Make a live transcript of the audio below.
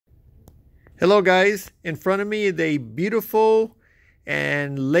Hello guys, in front of me is a beautiful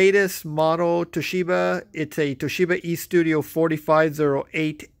and latest model Toshiba. It's a Toshiba E Studio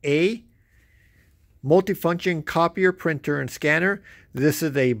 4508A multifunction copier, printer, and scanner. This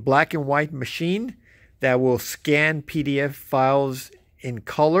is a black and white machine that will scan PDF files in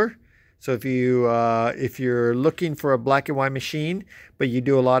color. So if you're looking for a black and white machine, but you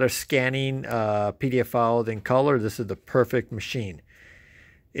do a lot of scanning PDF files in color, this is the perfect machine.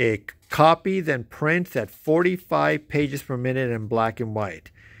 It copies and prints at 45 pages per minute in black and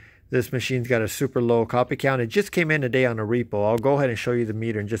white. This machine's got a super low copy count. It just came in today on a repo. I'll go ahead and show you the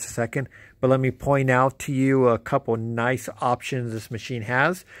meter in just a second. But let me point out to you a couple nice options this machine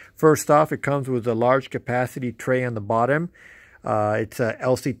has. First off, it comes with a large capacity tray on the bottom. It's a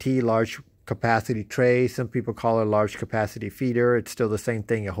LCT large capacity tray. Some people call it a large capacity feeder. It's still the same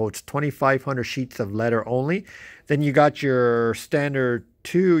thing. It holds 2,500 sheets of letter only. Then you got your standard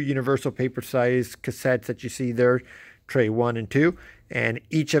 2 universal paper size cassettes that you see there, tray 1 and 2, and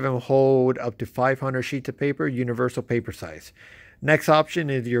each of them hold up to 500 sheets of paper, universal paper size. Next option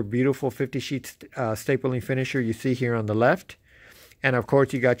is your beautiful 50 sheet stapling finisher you see here on the left. And of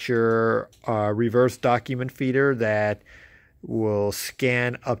course you got your reverse document feeder that will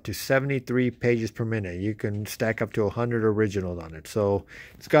scan up to 73 pages per minute. You can stack up to 100 originals on it. So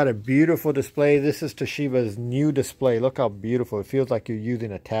it's got a beautiful display. This is Toshiba's new display. Look how beautiful. It feels like you're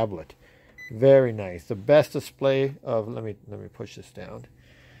using a tablet. Very nice. The best display of, let me push this down.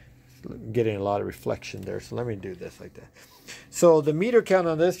 I'm getting a lot of reflection there. So let me do this like that. So the meter count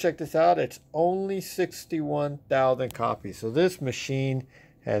on this, check this out. It's only 61,000 copies. So this machine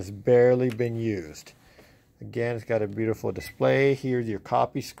has barely been used. Again, it's got a beautiful display. Here's your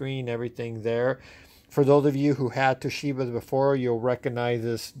copy screen, everything there. For those of you who had Toshibas before, you'll recognize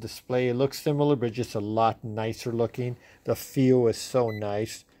this display. It looks similar, but just a lot nicer looking. The feel is so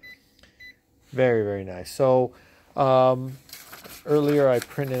nice. Very, very nice. So, earlier I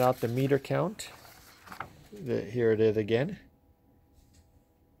printed out the meter count. Here it is again.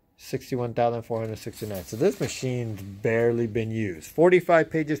 61,469. So this machine's barely been used.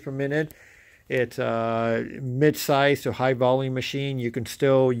 45 pages per minute. It's a mid-size to high volume machine. You can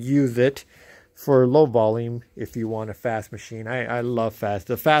still use it for low volume if you want a fast machine. I love fast.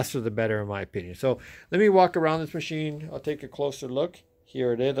 The faster the better in my opinion. So let me walk around this machine. I'll take a closer look.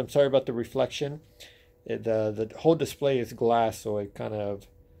 Here it is. I'm sorry about the reflection. The whole display is glass, so it kind of,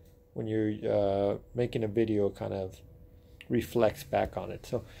 when you're making a video, kind of reflects back on it.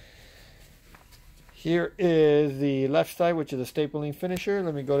 So here is the left side, which is a stapling finisher.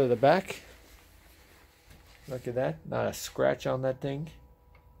 Let me go to the back. Look at that. Not a scratch on that thing.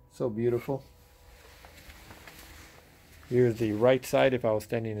 So beautiful. Here's the right side if I was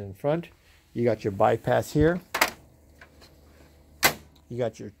standing in front. You got your bypass here. You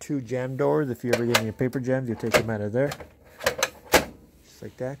got your 2 jam doors. If you ever get any paper jams, you take them out of there. Just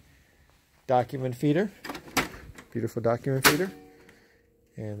like that. Document feeder. Beautiful document feeder.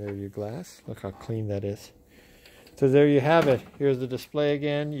 And there's your glass. Look how clean that is. So there you have it. Here's the display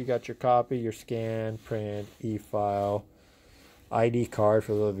again. You got your copy, your scan, print, e-file, ID card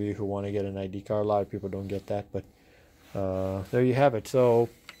for those of you who want to get an ID card. A lot of people don't get that, but there you have it. So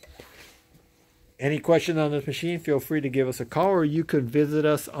any questions on this machine, feel free to give us a call, or you could visit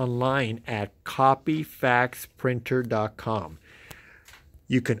us online at copyfaxprinter.com.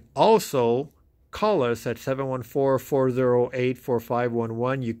 You can also call us at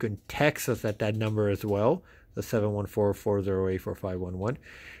 714-408-4511. You can text us at that number as well, the 714-408-4511.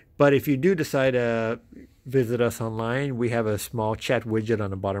 But if you do decide to visit us online, we have a small chat widget on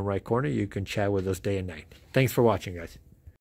the bottom right corner. You can chat with us day and night. Thanks for watching, guys.